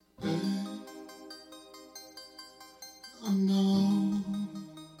know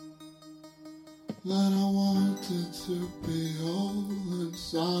that I wanted to be all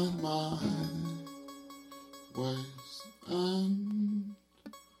inside my waist, and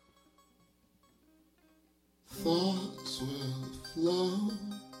thoughts will flow.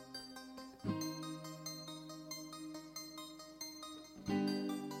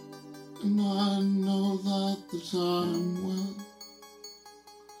 And I know that the time will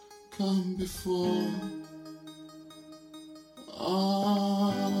come before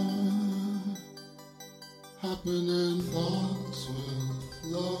happening thoughts will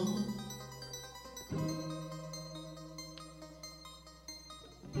flow.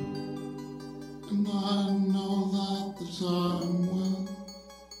 And I know that the time will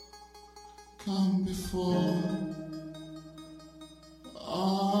come before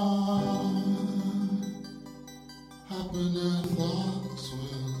happening thoughts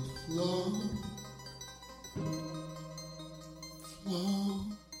will flow. Flow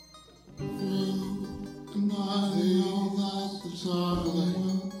through, and I know that the time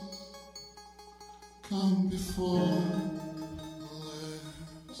will come before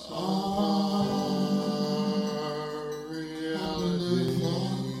reality.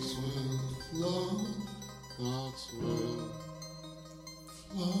 Thoughts will flow, thoughts will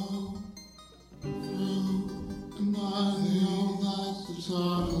flow through, and I know that the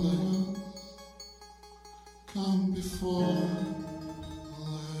time will come before